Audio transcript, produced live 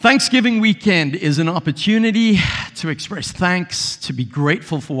Thanksgiving weekend is an opportunity to express thanks, to be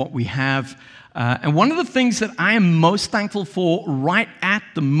grateful for what we have. And one of the things that I am most thankful for right at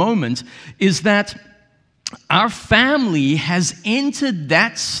the moment is that our family has entered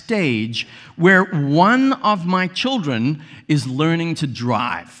that stage where one of my children is learning to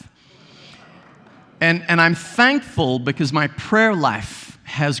drive. And I'm thankful because my prayer life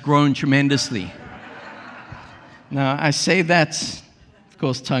has grown tremendously. Now, I say that, of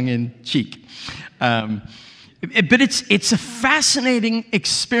course, tongue in cheek. But it's a fascinating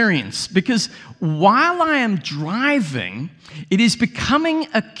experience because while I am driving, it is becoming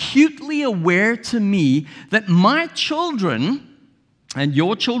acutely aware to me that my children, and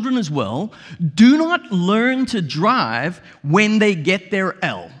your children as well, do not learn to drive when they get their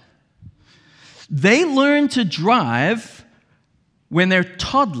L. They learn to drive when they're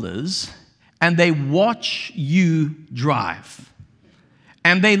toddlers and they watch you drive.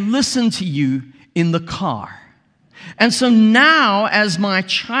 And they listen to you in the car. And so now, as my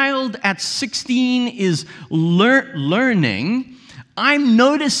child at 16 is learning, I'm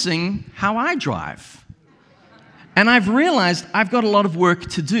noticing how I drive. And I've realized I've got a lot of work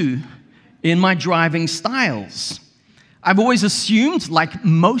to do in my driving styles. I've always assumed, like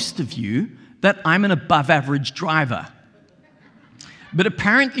most of you, that I'm an above-average driver. But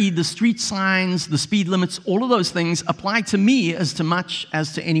apparently the street signs, the speed limits, all of those things apply to me as much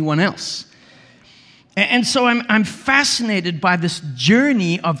as to anyone else. And so I'm fascinated by this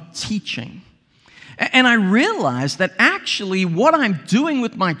journey of teaching. And I realize that actually what I'm doing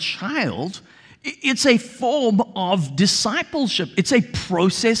with my child, it's a form of discipleship. It's a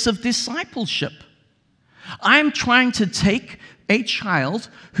process of discipleship. I'm trying to take a child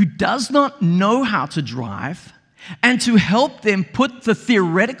who does not know how to drive and to help them put the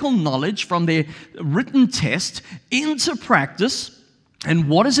theoretical knowledge from their written test into practice. And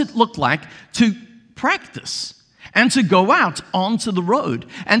what does it look like to practice and to go out onto the road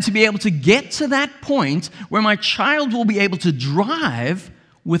and to be able to get to that point where my child will be able to drive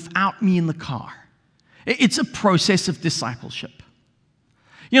without me in the car? It's a process of discipleship.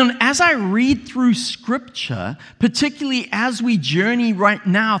 You know, as I read through Scripture, particularly as we journey right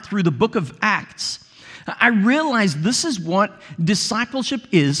now through the book of Acts, I realize this is what discipleship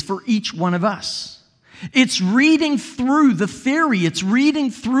is for each one of us. It's reading through the theory, it's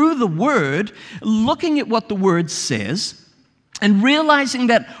reading through the Word, looking at what the Word says, and realizing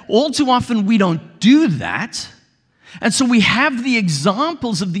that all too often we don't do that. And so we have the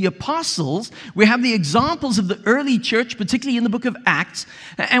examples of the apostles, we have the examples of the early church, particularly in the book of Acts,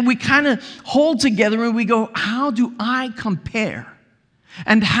 and we kind of hold together and we go, how do I compare?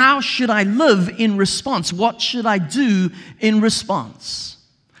 And how should I live in response? What should I do in response?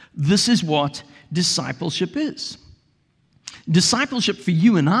 This is what discipleship is. Discipleship for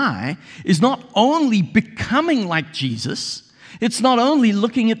you and I is not only becoming like Jesus, it's not only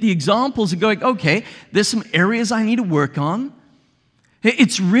looking at the examples and going, okay, there's some areas I need to work on.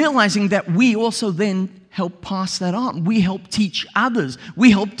 It's realizing that we also then help pass that on. We help teach others.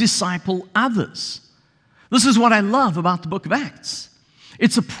 We help disciple others. This is what I love about the book of Acts.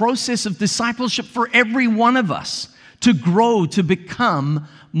 It's a process of discipleship for every one of us to grow, to become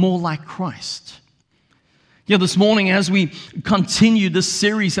more like Christ. You know, this morning as we continue this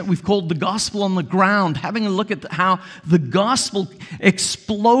series that we've called The Gospel on the Ground, having a look at how the gospel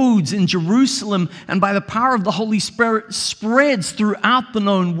explodes in Jerusalem and by the power of the Holy Spirit spreads throughout the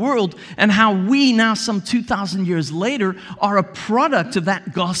known world, and how we now, some 2,000 years later, are a product of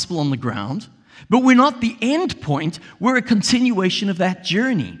that gospel on the ground. But we're not the end point. We're a continuation of that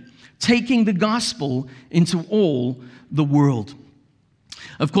journey, taking the gospel into all the world.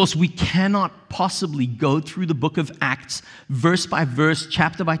 Of course, we cannot possibly go through the book of Acts verse by verse,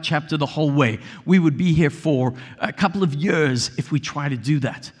 chapter by chapter, the whole way. We would be here for a couple of years if we try to do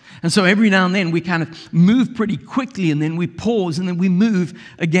that. And so every now and then we kind of move pretty quickly, and then we pause, and then we move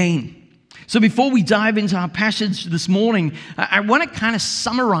again. So before we dive into our passage this morning, I want to kind of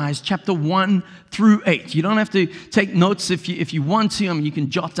summarize chapter 1 through 8. You don't have to take notes if you want to. I mean, you can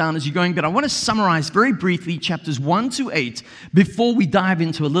jot down as you're going. But I want to summarize very briefly chapters 1 to 8 before we dive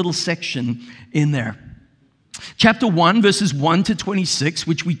into a little section in there. Chapter 1, verses 1 to 26,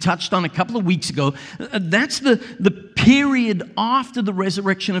 which we touched on a couple of weeks ago, that's the period after the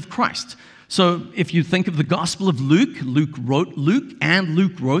resurrection of Christ. So if you think of the Gospel of Luke, Luke wrote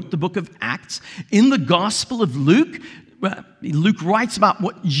the book of Acts. In the Gospel of Luke, Luke writes about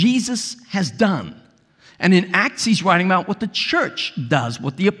what Jesus has done. And in Acts, he's writing about what the church does,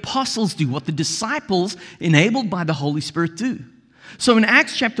 what the apostles do, what the disciples, enabled by the Holy Spirit, do. So in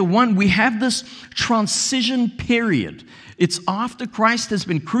Acts chapter 1, we have this transition period It's after Christ has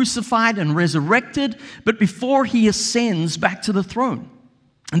been crucified and resurrected, but before he ascends back to the throne.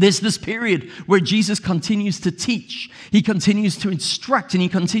 And there's this period where Jesus continues to teach, he continues to instruct, and he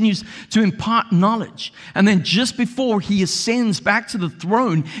continues to impart knowledge. And then just before he ascends back to the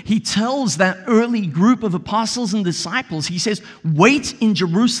throne, he tells that early group of apostles and disciples, he says, wait in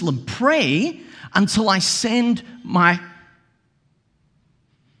Jerusalem, pray until I send my...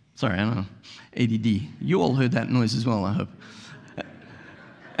 Sorry, I don't know, ADD. You all heard that noise as well, I hope.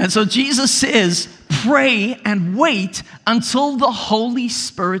 And so Jesus says, pray and wait until the Holy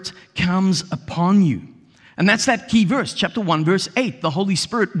Spirit comes upon you. And that's that key verse, chapter 1, verse 8. The Holy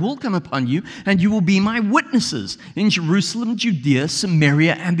Spirit will come upon you, and you will be my witnesses in Jerusalem, Judea,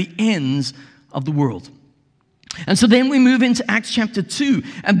 Samaria, and the ends of the world. And so then we move into Acts chapter 2,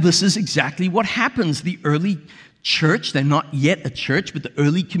 and this is exactly what happens. The early church, they're not yet a church, but the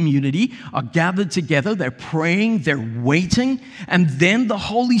early community are gathered together, they're praying, they're waiting, and then the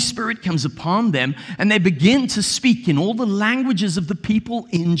Holy Spirit comes upon them, and they begin to speak in all the languages of the people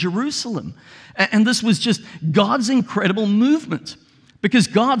in Jerusalem. And this was just God's incredible movement, because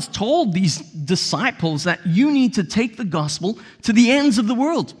God's told these disciples that you need to take the gospel to the ends of the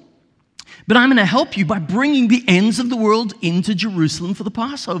world. But I'm going to help you by bringing the ends of the world into Jerusalem for the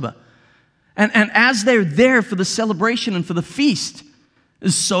Passover. And as they're there for the celebration and for the feast,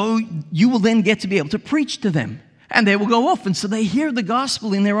 so you will then get to be able to preach to them. And they will go off. And so they hear the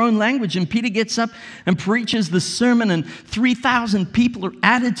gospel in their own language. And Peter gets up and preaches the sermon. And 3,000 people are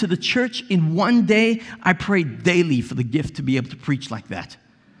added to the church in one day. I pray daily for the gift to be able to preach like that.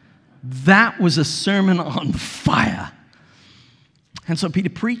 That was a sermon on fire. And so Peter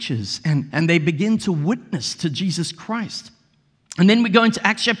preaches. And they begin to witness to Jesus Christ. And then we go into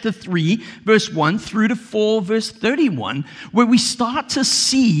Acts chapter 3, verse 1 through to 4, verse 31, where we start to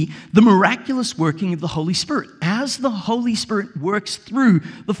see the miraculous working of the Holy Spirit as the Holy Spirit works through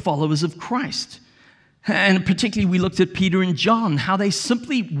the followers of Christ. And particularly we looked at Peter and John, how they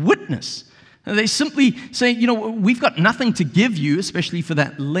simply witness. They simply say, you know, we've got nothing to give you, especially for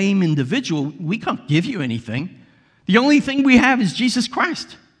that lame individual. We can't give you anything. The only thing we have is Jesus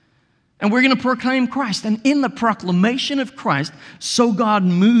Christ. And we're going to proclaim Christ. And in the proclamation of Christ, so God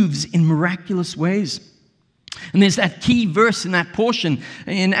moves in miraculous ways. And there's that key verse in that portion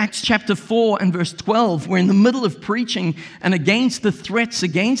in Acts chapter 4 and verse 12, where in the middle of preaching and against the threats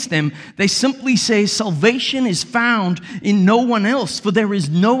against them, they simply say, salvation is found in no one else, for there is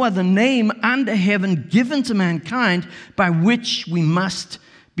no other name under heaven given to mankind by which we must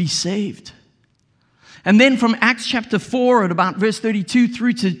be saved. And then from Acts chapter 4 at about verse 32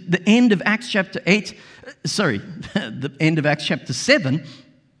 through to the end of Acts chapter the end of Acts chapter 7,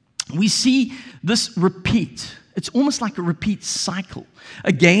 we see this repeat. It's almost like a repeat cycle.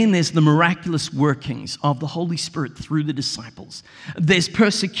 Again, there's the miraculous workings of the Holy Spirit through the disciples. There's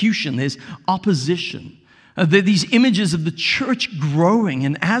persecution, there's opposition. There are these images of the church growing,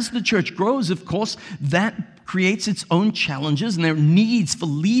 and as the church grows, of course, that creates its own challenges, and there are needs for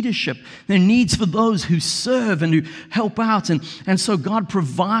leadership. There are needs for those who serve and who help out, and so God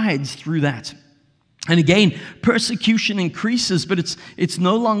provides through that. And again, persecution increases, but it's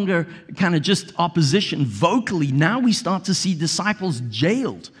no longer kind of just opposition vocally. Now we start to see disciples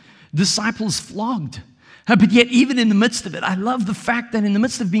jailed, disciples flogged. But yet, even in the midst of it, I love the fact that in the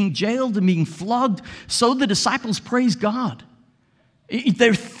midst of being jailed and being flogged, so the disciples praise God.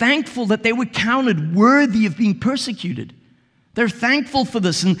 They're thankful that they were counted worthy of being persecuted. They're thankful for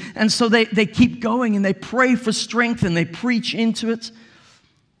this, and so they keep going, and they pray for strength, and they preach into it.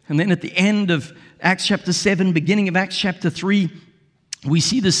 And then at the end of Acts chapter 7, beginning of Acts chapter 3, we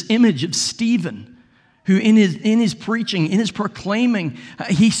see this image of Stephen, who in his preaching, in his proclaiming,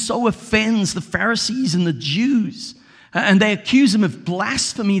 he so offends the Pharisees and the Jews, and they accuse him of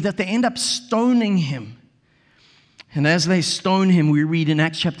blasphemy that they end up stoning him. And as they stone him, we read in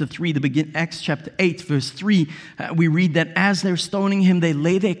Acts chapter 3, Acts chapter 8, verse 3, we read that as they're stoning him, they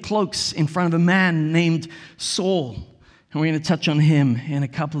lay their cloaks in front of a man named Saul. And we're going to touch on him in a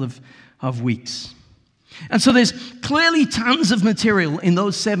couple of weeks. And so there's clearly tons of material in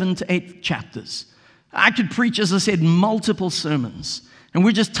those 7 to 8 chapters. I could preach, as I said, multiple sermons. And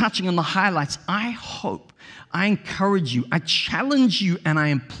we're just touching on the highlights. I hope, I encourage you, I challenge you, and I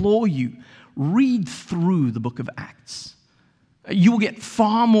implore you, read through the book of Acts. You will get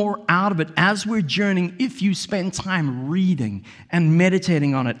far more out of it as we're journeying if you spend time reading and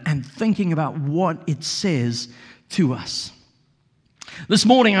meditating on it and thinking about what it says to us. This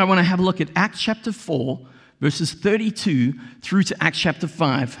morning, I want to have a look at Acts chapter 4, verses 32 through to Acts chapter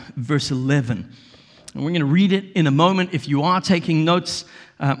 5, verse 11. And we're going to read it in a moment. If you are taking notes,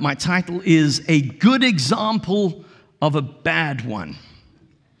 my title is A Good Example of a bad one.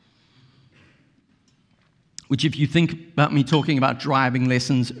 Which, if you think about me talking about driving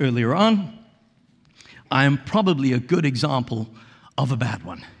lessons earlier on, I am probably a good example of a bad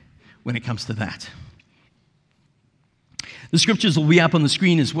one when it comes to that. The scriptures will be up on the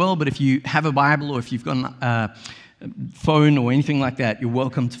screen as well, but if you have a Bible or if you've got a phone or anything like that, you're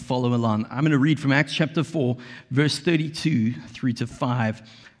welcome to follow along. I'm going to read from Acts chapter 4, verse 32 through to 5,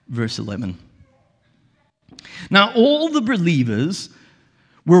 verse 11. Now all the believers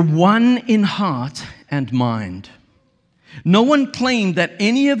were one in heart and mind. No one claimed that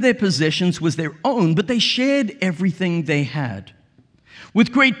any of their possessions was their own, but they shared everything they had.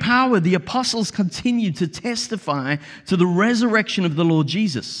 With great power, the apostles continued to testify to the resurrection of the Lord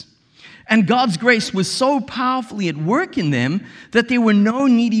Jesus. And God's grace was so powerfully at work in them that there were no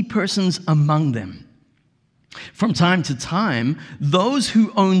needy persons among them. From time to time, those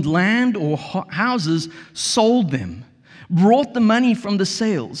who owned land or houses sold them, brought the money from the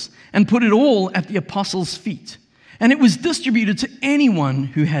sales, and put it all at the apostles' feet. And it was distributed to anyone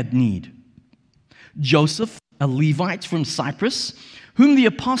who had need. Joseph, a Levite from Cyprus, whom the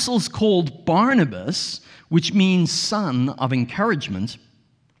apostles called Barnabas, which means son of encouragement,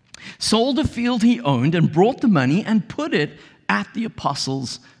 sold a field he owned and brought the money and put it at the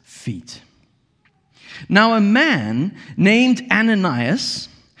apostles' feet. Now a man named Ananias,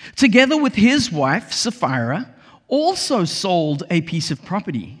 together with his wife Sapphira, also sold a piece of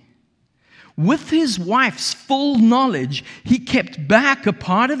property. With his wife's full knowledge, he kept back a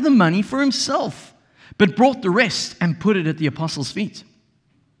part of the money for himself, but brought the rest and put it at the apostles' feet.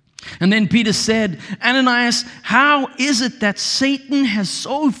 And then Peter said, Ananias, how is it that Satan has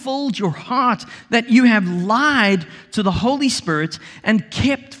so filled your heart that you have lied to the Holy Spirit and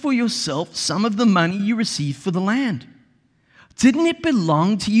kept for yourself some of the money you received for the land? Didn't it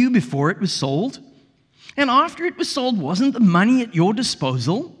belong to you before it was sold? And after it was sold, wasn't the money at your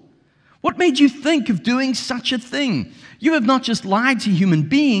disposal? What made you think of doing such a thing? You have not just lied to human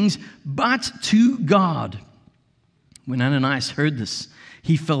beings, but to God. When Ananias heard this,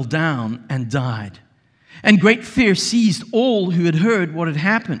 he fell down and died. And great fear seized all who had heard what had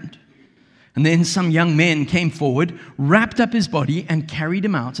happened. And then some young men came forward, wrapped up his body, and carried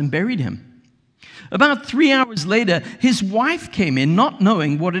him out and buried him. About 3 hours later, his wife came in, not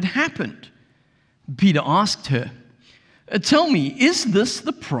knowing what had happened. Peter asked her, Tell me, is this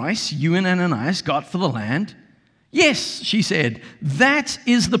the price you and Ananias got for the land? Yes, she said, that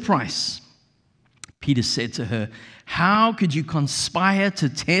is the price. Peter said to her, How could you conspire to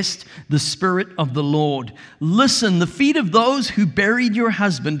test the Spirit of the Lord? Listen, the feet of those who buried your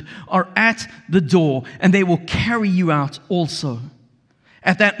husband are at the door, and they will carry you out also.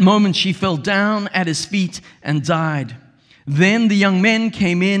 At that moment she fell down at his feet and died. Then the young men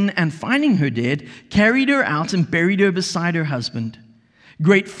came in and, finding her dead, carried her out and buried her beside her husband.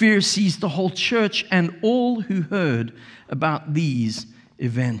 Great fear seized the whole church and all who heard about these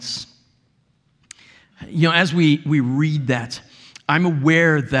events. You know, as we read that, I'm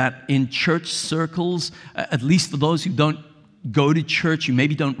aware that in church circles, at least for those who don't go to church, you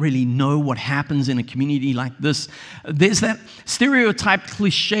maybe don't really know what happens in a community like this, there's that stereotyped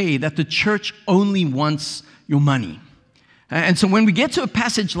cliche that the church only wants your money. And so when we get to a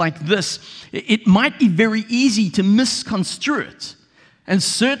passage like this, it might be very easy to misconstrue it. And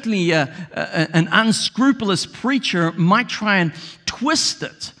certainly an unscrupulous preacher might try and twist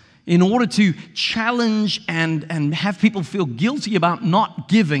it in order to challenge and have people feel guilty about not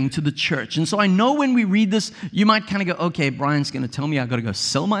giving to the church. And so I know when we read this, you might kind of go, okay, Brian's going to tell me I've got to go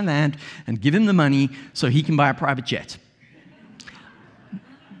sell my land and give him the money so he can buy a private jet.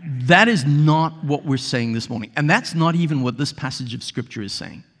 That is not what we're saying this morning. And that's not even what this passage of Scripture is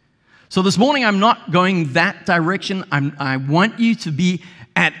saying. So this morning, I'm not going that direction. I want you to be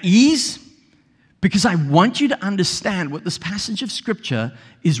at ease because I want you to understand what this passage of Scripture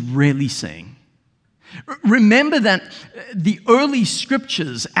is really saying. Remember that the early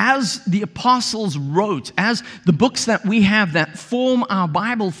Scriptures, as the apostles wrote, as the books that we have that form our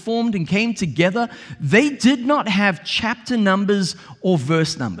Bible formed and came together, they did not have chapter numbers or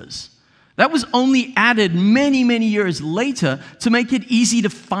verse numbers. That was only added many, many years later to make it easy to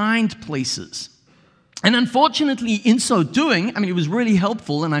find places. And unfortunately, in so doing, it was really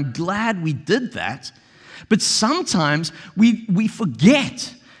helpful, and I'm glad we did that. But sometimes we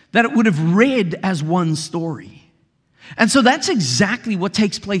forget that it would have read as one story. And so that's exactly what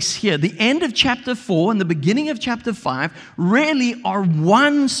takes place here. The end of chapter 4 and the beginning of chapter 5 really are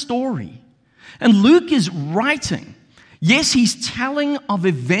one story. And Luke is writing. Yes, he's telling of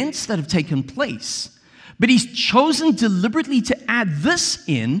events that have taken place, But he's chosen deliberately to add this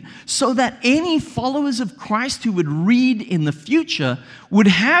in so that any followers of Christ who would read in the future would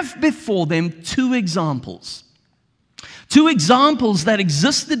have before them two examples. Two examples that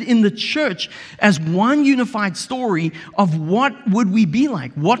existed in the church as one unified story of what would we be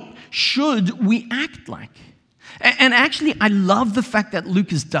like? What should we act like? And actually, I love the fact that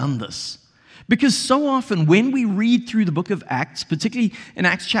Luke has done this. Because so often when we read through the book of Acts, particularly in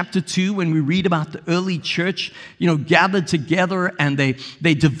Acts chapter 2, when we read about the early church, gathered together and they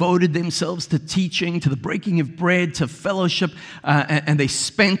devoted themselves to teaching, to the breaking of bread, to fellowship, and they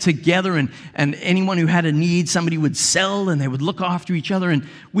spent together, and anyone who had a need, somebody would sell and they would look after each other. And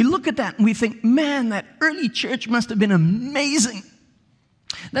we look at that and we think, man, that early church must have been amazing.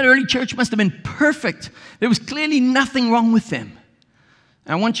 That early church must have been perfect. There was clearly nothing wrong with them.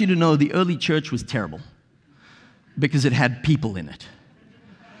 I want you to know the early church was terrible because it had people in it.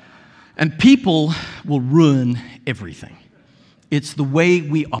 And people will ruin everything. It's the way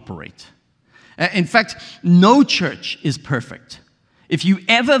we operate. In fact, no church is perfect. If you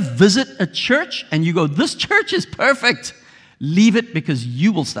ever visit a church and you go, this church is perfect, leave it because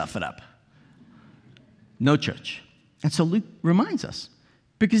you will stuff it up. No church. And so Luke reminds us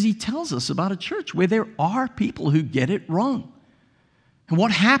because he tells us about a church where there are people who get it wrong. And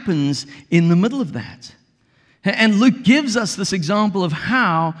what happens in the middle of that? And Luke gives us this example of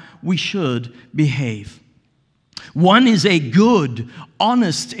how we should behave. One is a good,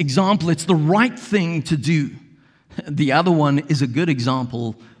 honest example. It's the right thing to do. The other one is a good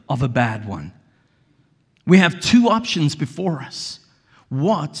example of a bad one. We have two options before us.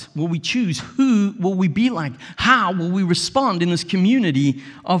 What will we choose? Who will we be like? How will we respond in this community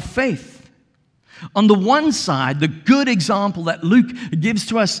of faith? On the one side, the good example that Luke gives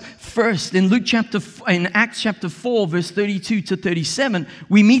to us first, in Acts chapter 4, verse 32 to 37,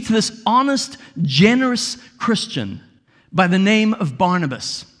 we meet this honest, generous Christian by the name of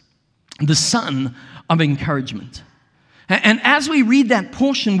Barnabas, the son of encouragement. And as we read that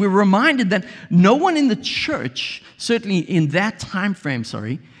portion, we're reminded that no one in the church, certainly in that time frame,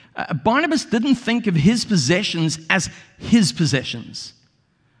 Barnabas didn't think of his possessions as his possessions.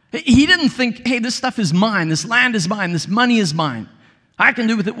 He didn't think, hey, this stuff is mine, this land is mine, this money is mine. I can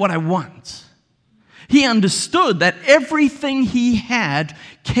do with it what I want. He understood that everything he had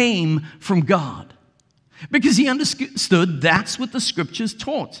came from God because he understood that's what the scriptures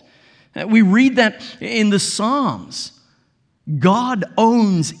taught. We read that in the Psalms. God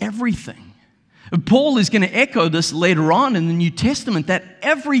owns everything. Paul is going to echo this later on in the New Testament, that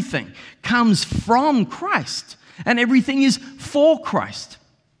everything comes from Christ and everything is for Christ.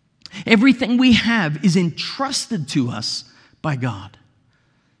 Everything we have is entrusted to us by God.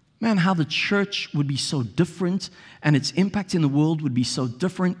 Man, how the church would be so different and its impact in the world would be so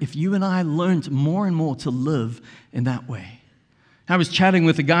different if you and I learned more and more to live in that way. I was chatting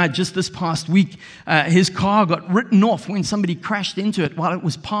with a guy just this past week. His car got written off when somebody crashed into it while it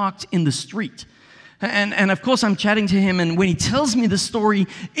was parked in the street. And of course, I'm chatting to him, and when he tells me the story,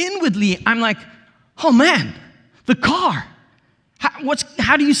 inwardly, I'm like, oh man, the car.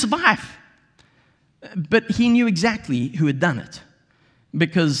 How do you survive? But he knew exactly who had done it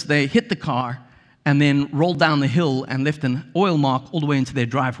because they hit the car and then rolled down the hill and left an oil mark all the way into their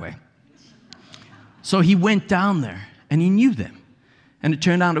driveway. So he went down there and he knew them. And it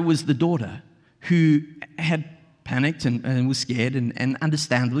turned out it was the daughter who had panicked and was scared and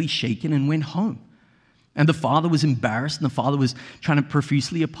understandably shaken and went home. And the father was embarrassed and the father was trying to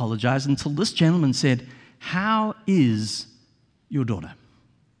profusely apologize until this gentleman said, how is your daughter?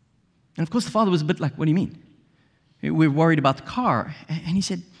 And of course the father was a bit like, what do you mean? We're worried about the car. And he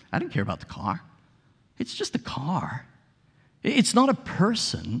said, I don't care about the car. It's just a car. It's not a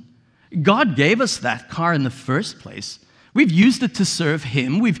person. God gave us that car in the first place. We've used it to serve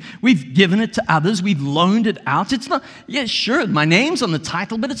Him. We've given it to others. We've loaned it out. It's not, yeah, sure, my name's on the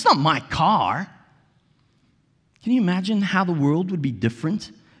title, but it's not my car. Can you imagine how the world would be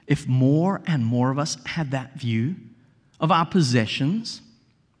different if more and more of us had that view of our possessions?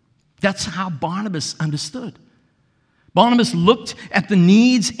 That's how Barnabas understood. Barnabas looked at the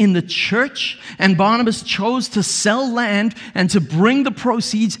needs in the church, and Barnabas chose to sell land and to bring the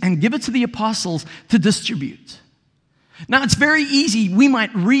proceeds and give it to the apostles to distribute. Now, it's very easy. We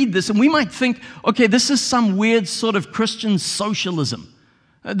might read this and we might think, okay, this is some weird sort of Christian socialism.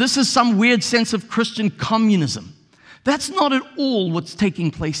 This is some weird sense of Christian communism. That's not at all what's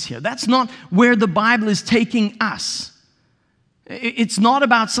taking place here. That's not where the Bible is taking us. It's not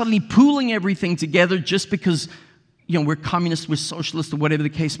about suddenly pooling everything together just because, we're communists, we're socialists, or whatever the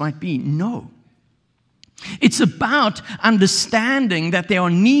case might be. No. It's about understanding that there are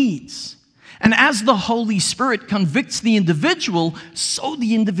needs And as the Holy Spirit convicts the individual, so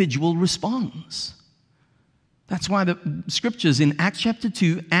the individual responds. That's why the scriptures in Acts chapter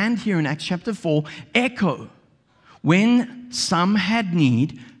 2 and here in Acts chapter 4 echo. When some had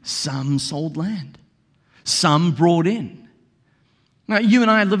need, some sold land. Some brought in. Now, you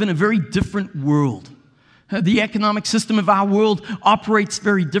and I live in a very different world. The economic system of our world operates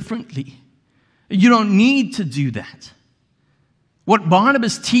very differently. You don't need to do that. What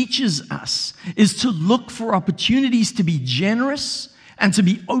Barnabas teaches us is to look for opportunities to be generous and to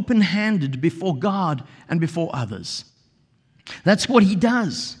be open-handed before God and before others. That's what he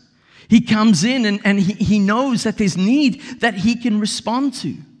does. He comes in and he knows that there's need that he can respond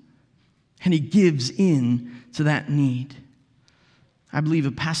to. And he gives in to that need. I believe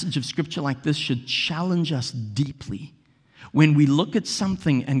a passage of scripture like this should challenge us deeply when we look at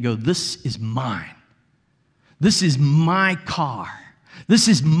something and go, this is mine. This is my car. This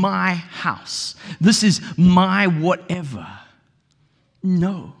is my house. This is my whatever.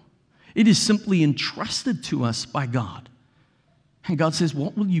 No, it is simply entrusted to us by God. And God says,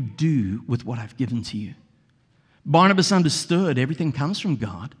 what will you do with what I've given to you? Barnabas understood everything comes from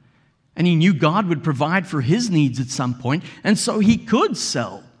God, and he knew God would provide for his needs at some point, and so he could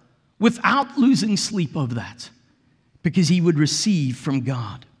sell without losing sleep over that, because he would receive from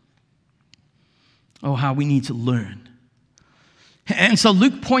God. Oh, how we need to learn. And so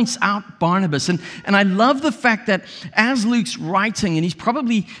Luke points out Barnabas, and I love the fact that as Luke's writing, and he's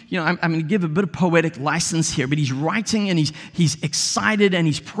probably, I'm going to give a bit of poetic license here, but he's writing and he's excited and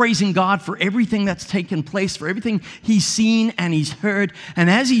he's praising God for everything that's taken place, for everything he's seen and he's heard. And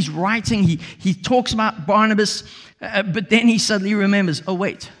as he's writing, he talks about Barnabas, but then he suddenly remembers, oh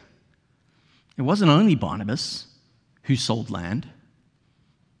wait, it wasn't only Barnabas who sold land.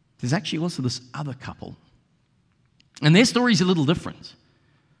 There's actually also this other couple. And their story is a little different.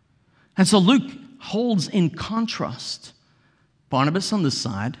 And so Luke holds in contrast Barnabas on this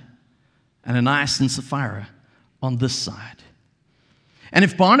side and Ananias and Sapphira on this side. And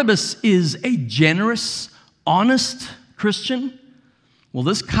if Barnabas is a generous, honest Christian, well,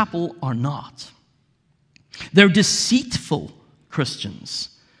 this couple are not. They're deceitful Christians.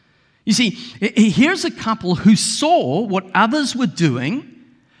 You see, here's a couple who saw what others were doing.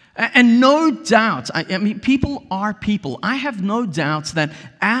 And no doubt, I mean, people are people. I have no doubts that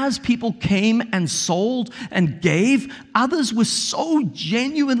as people came and sold and gave, others were so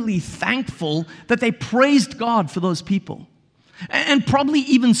genuinely thankful that they praised God for those people. And probably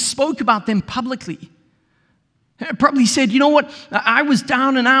even spoke about them publicly. Probably said, you know what, I was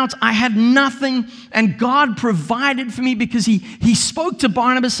down and out, I had nothing, and God provided for me because he spoke to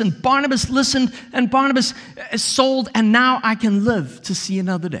Barnabas, and Barnabas listened, and Barnabas sold, and now I can live to see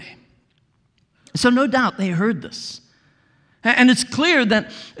another day. So no doubt they heard this. And it's clear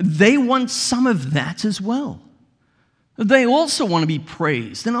that they want some of that as well. They also want to be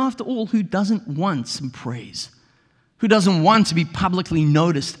praised. And after all, who doesn't want some praise? Who doesn't want to be publicly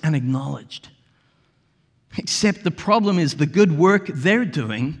noticed and acknowledged? Except the problem is the good work they're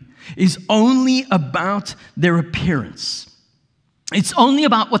doing is only about their appearance. It's only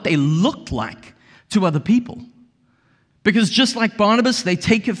about what they look like to other people. Because just like Barnabas, they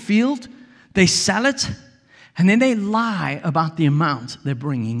take a field, they sell it, and then they lie about the amount they're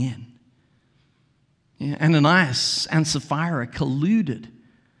bringing in. Yeah, Ananias and Sapphira colluded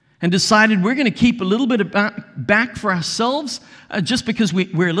and decided we're going to keep a little bit back for ourselves just because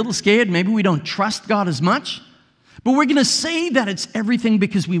we're a little scared. Maybe we don't trust God as much. But we're going to say that it's everything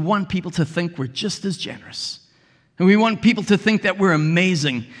because we want people to think we're just as generous. And we want people to think that we're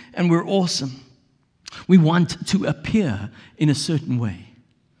amazing and we're awesome. We want to appear in a certain way.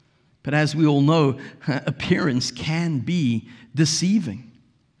 But as we all know, appearance can be deceiving.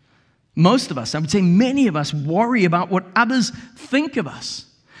 Most of us, I would say many of us, worry about what others think of us.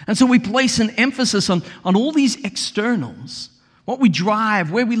 And so we place an emphasis on all these externals, what we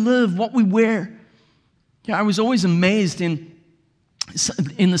drive, where we live, what we wear. Yeah, I was always amazed in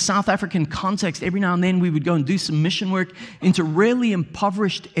the South African context. Every now and then we would go and do some mission work into really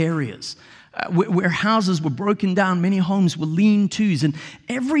impoverished areas where houses were broken down, many homes were lean-tos. And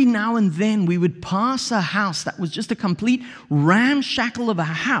every now and then we would pass a house that was just a complete ramshackle of a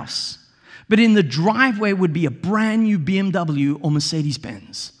house. But in the driveway would be a brand new BMW or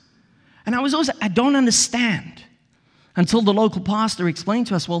Mercedes-Benz. And I was always, I don't understand. Until the local pastor explained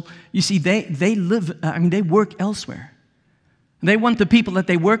to us, well, you see, they work elsewhere. They want the people that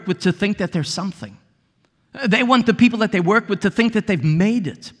they work with to think that they're something. They want the people that they work with to think that they've made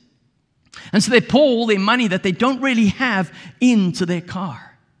it. And so they pour all their money that they don't really have into their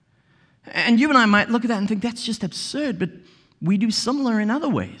car. And you and I might look at that and think, that's just absurd, but we do similar in other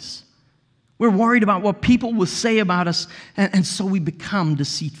ways. We're worried about what people will say about us, and so we become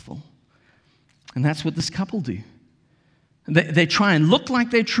deceitful. And that's what this couple do. They try and look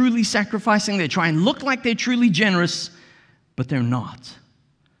like they're truly sacrificing. They try and look like they're truly generous, but they're not.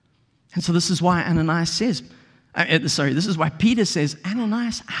 And so this is why this is why Peter says,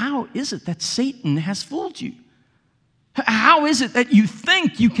 Ananias, how is it that Satan has fooled you? How is it that you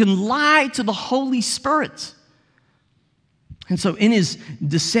think you can lie to the Holy Spirit? And so in his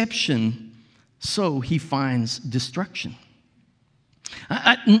deception, so he finds destruction.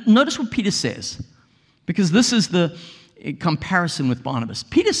 Notice what Peter says, because this is the comparison with Barnabas.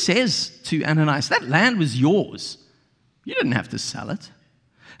 Peter says to Ananias, that land was yours. You didn't have to sell it.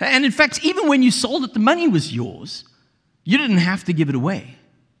 And in fact, even when you sold it, the money was yours. You didn't have to give it away.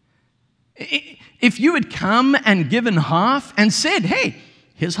 If you had come and given half and said, hey,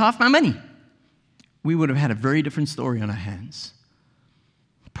 here's half my money, we would have had a very different story on our hands.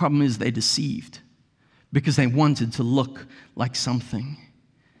 The problem is they deceived because they wanted to look like something.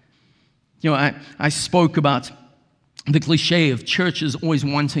 You know, I spoke about the cliche of churches always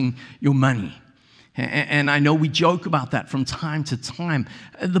wanting your money. And I know we joke about that from time to time.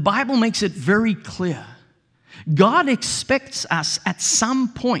 The Bible makes it very clear. God expects us at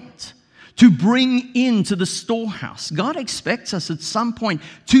some point to bring into the storehouse. God expects us at some point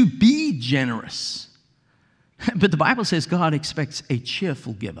to be generous. But the Bible says God expects a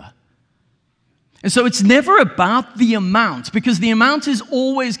cheerful giver. And so it's never about the amount, because the amount is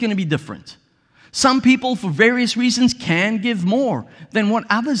always going to be different. Some people, for various reasons, can give more than what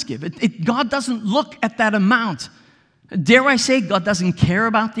others give. God doesn't look at that amount. Dare I say, God doesn't care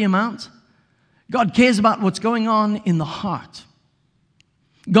about the amount? God cares about what's going on in the heart.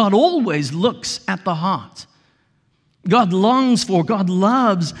 God always looks at the heart. God longs for, God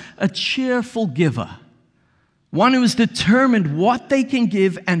loves a cheerful giver. One who is determined what they can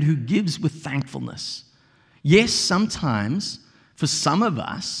give and who gives with thankfulness. Yes, sometimes, for some of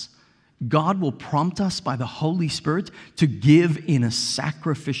us, God will prompt us by the Holy Spirit to give in a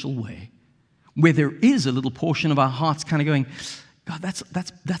sacrificial way, where there is a little portion of our hearts kind of going, God,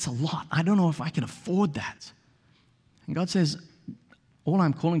 that's a lot. I don't know if I can afford that. And God says, all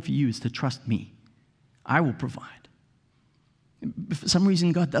I'm calling for you is to trust me. I will provide. For some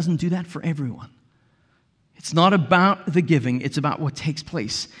reason, God doesn't do that for everyone. It's not about the giving. It's about what takes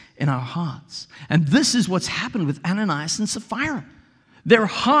place in our hearts. And this is what's happened with Ananias and Sapphira. Their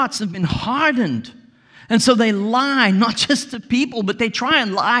hearts have been hardened. And so they lie, not just to people, but they try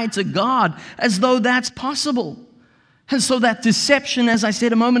and lie to God as though that's possible. And so that deception, as I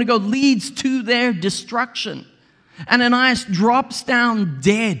said a moment ago, leads to their destruction. Ananias drops down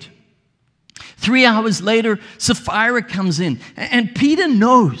dead. 3 hours later, Sapphira comes in, and Peter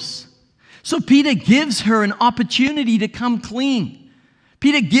knows. So Peter gives her an opportunity to come clean.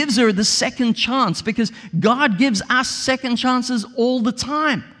 Peter gives her the second chance because God gives us second chances all the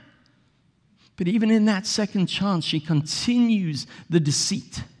time. But even in that second chance, she continues the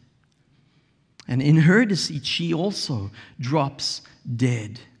deceit. And in her deceit, she also drops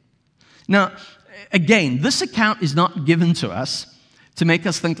dead. Now, again, this account is not given to us to make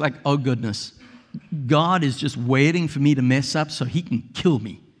us think like, oh goodness, God is just waiting for me to mess up so he can kill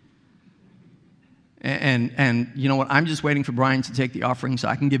me. And you know what? I'm just waiting for Brian to take the offering so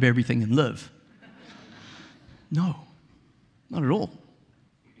I can give everything and live. No, not at all.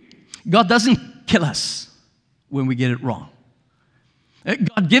 God doesn't kill us when we get it wrong.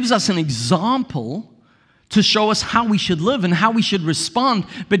 God gives us an example to show us how we should live and how we should respond.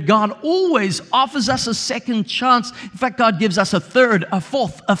 But God always offers us a second chance. In fact, God gives us a third, a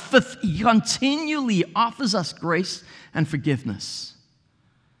fourth, a fifth. He continually offers us grace and forgiveness.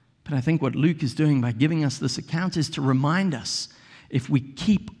 But I think what Luke is doing by giving us this account is to remind us, if we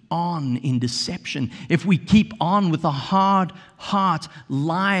keep on in deception, if we keep on with a hard heart,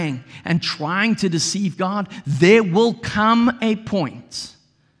 lying and trying to deceive God, there will come a point.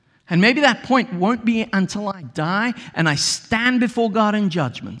 And maybe that point won't be until I die and I stand before God in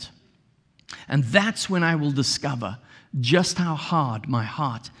judgment. And that's when I will discover just how hard my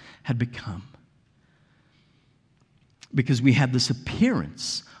heart had become. Because we had this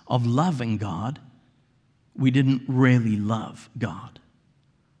appearance of loving God, we didn't really love God.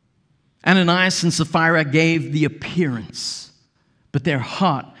 Ananias and Sapphira gave the appearance, but their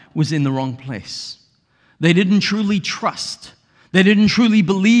heart was in the wrong place. They didn't truly trust. They didn't truly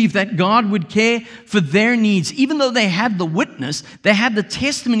believe that God would care for their needs. Even though they had the witness, they had the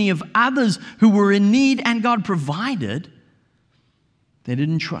testimony of others who were in need and God provided, they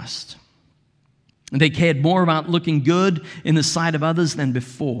didn't trust. They cared more about looking good in the sight of others than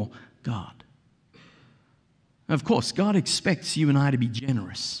before God. Of course, God expects you and I to be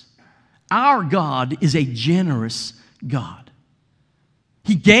generous. Our God is a generous God.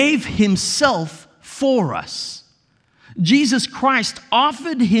 He gave himself for us. Jesus Christ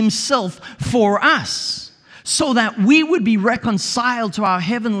offered himself for us so that we would be reconciled to our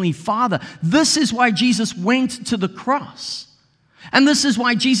Heavenly Father. This is why Jesus went to the cross. And this is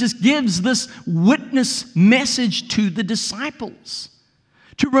why Jesus gives this witness message to the disciples,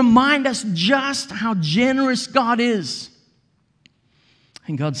 to remind us just how generous God is.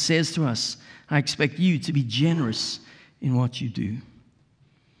 And God says to us, I expect you to be generous in what you do.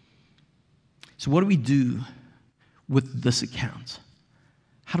 So what do we do with this account?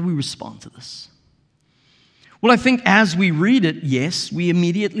 How do we respond to this? Well, I think as we read it, yes, we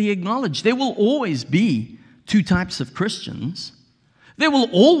immediately acknowledge there will always be two types of Christians. There will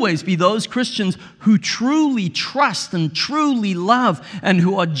always be those Christians who truly trust and truly love and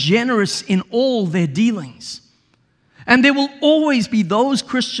who are generous in all their dealings. And there will always be those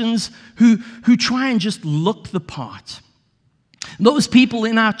Christians who try and just look the part. Those people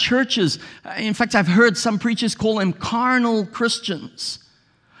in our churches, in fact, I've heard some preachers call them carnal Christians.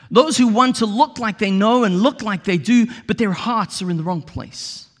 Those who want to look like they know and look like they do, but their hearts are in the wrong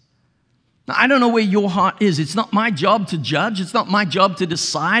place. Now, I don't know where your heart is. It's not my job to judge. It's not my job to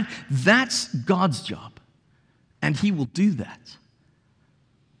decide. That's God's job. And He will do that.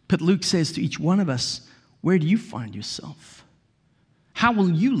 But Luke says to each one of us, where do you find yourself? How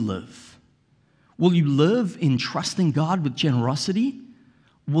will you live? Will you live in trusting God with generosity?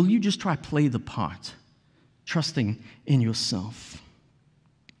 Will you just try to play the part, trusting in yourself?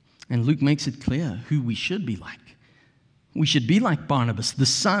 And Luke makes it clear who we should be like. We should be like Barnabas, the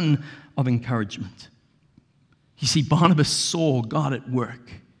son of encouragement. You see, Barnabas saw God at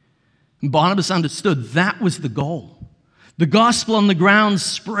work. And Barnabas understood that was the goal. The gospel on the ground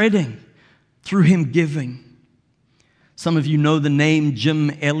spreading through him giving. Some of you know the name Jim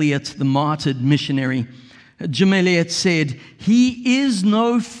Elliot, the martyred missionary. Jim Elliot said, "He is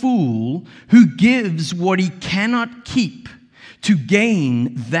no fool who gives what he cannot keep to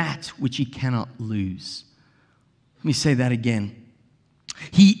gain that which he cannot lose." Let me say that again.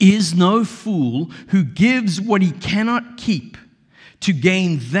 He is no fool who gives what he cannot keep to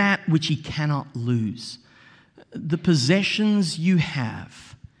gain that which he cannot lose. The possessions you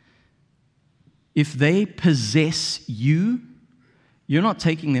have, if they possess you, you're not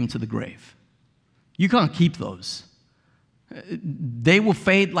taking them to the grave. You can't keep those. They will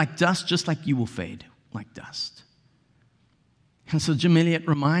fade like dust, just like you will fade like dust. And so Jim Elliot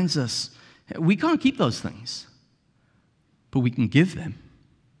reminds us, we can't keep those things, but we can give them.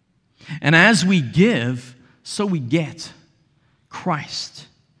 And as we give, so we get Christ.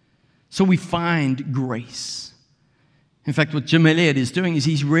 So we find grace. In fact, what Jim Elliot is doing is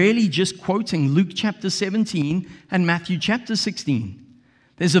he's really just quoting Luke chapter 17 and Matthew chapter 16.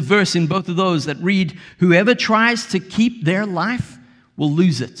 There's a verse in both of those that read, "Whoever tries to keep their life will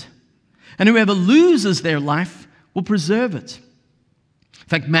lose it, and whoever loses their life will preserve it." In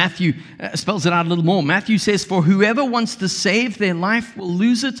fact, Matthew spells it out a little more. Matthew says, "For whoever wants to save their life will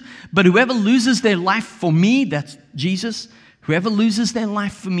lose it, but whoever loses their life for me," that's Jesus, "whoever loses their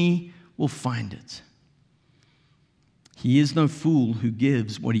life for me will find it." He is no fool who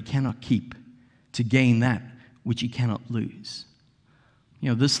gives what he cannot keep to gain that which he cannot lose. You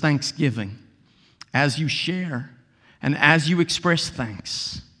know, this Thanksgiving, as you share and as you express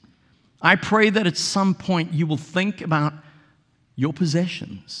thanks, I pray that at some point you will think about your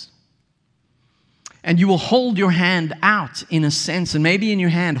possessions. And you will hold your hand out in a sense, and maybe in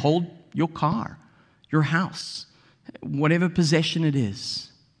your hand hold your car, your house, whatever possession it is.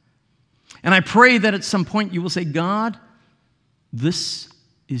 And I pray that at some point you will say, "God, this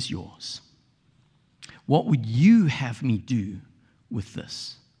is yours. What would you have me do with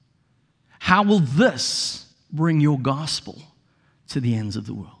this? How will this bring your gospel to the ends of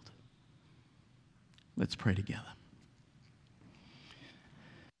the world?" Let's pray together.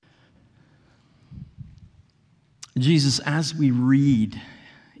 Jesus, as we read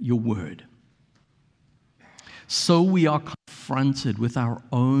your word, so we are confronted with our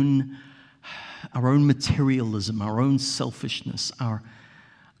own materialism, our own selfishness, our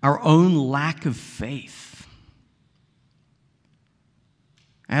own lack of faith.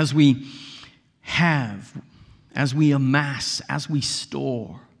 As we have, as we amass, as we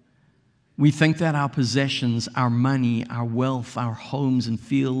store, we think that our possessions, our money, our wealth, our homes and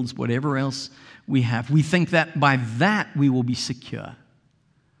fields, whatever else we have, we think that by that we will be secure.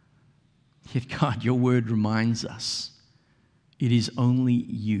 Yet God, your word reminds us it is only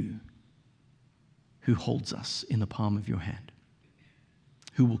you who holds us in the palm of your hand,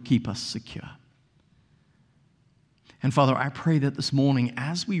 who will keep us secure. And Father, I pray that this morning,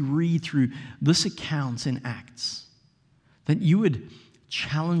 as we read through this account in Acts, that you would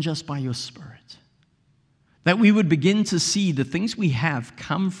challenge us by your Spirit, that we would begin to see the things we have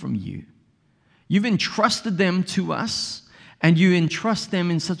come from you. You've entrusted them to us, and you entrust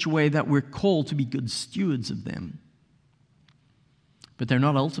them in such a way that we're called to be good stewards of them. But they're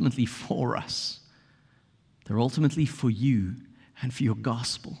not ultimately for us. They're ultimately for you and for your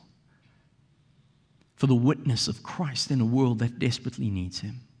gospel, for the witness of Christ in a world that desperately needs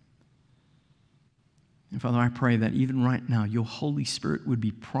him. And Father, I pray that even right now, your Holy Spirit would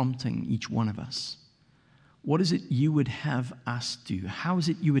be prompting each one of us. What is it you would have us do? How is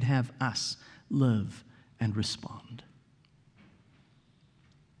it you would have us live and respond?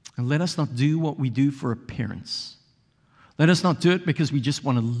 And let us not do what we do for appearance. Let us not do it because we just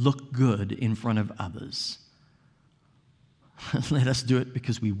want to look good in front of others. Let us do it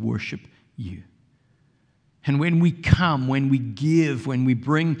because we worship you. And when we come, when we give, when we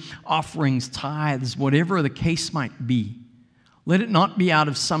bring offerings, tithes, whatever the case might be, let it not be out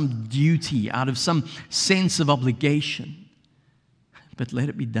of some duty, out of some sense of obligation, but let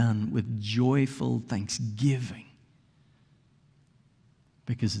it be done with joyful thanksgiving,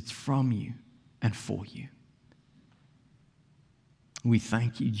 because it's from you and for you. We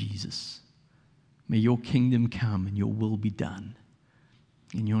thank you, Jesus. May your kingdom come and your will be done.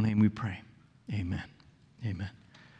 In your name we pray. Amen. Amen.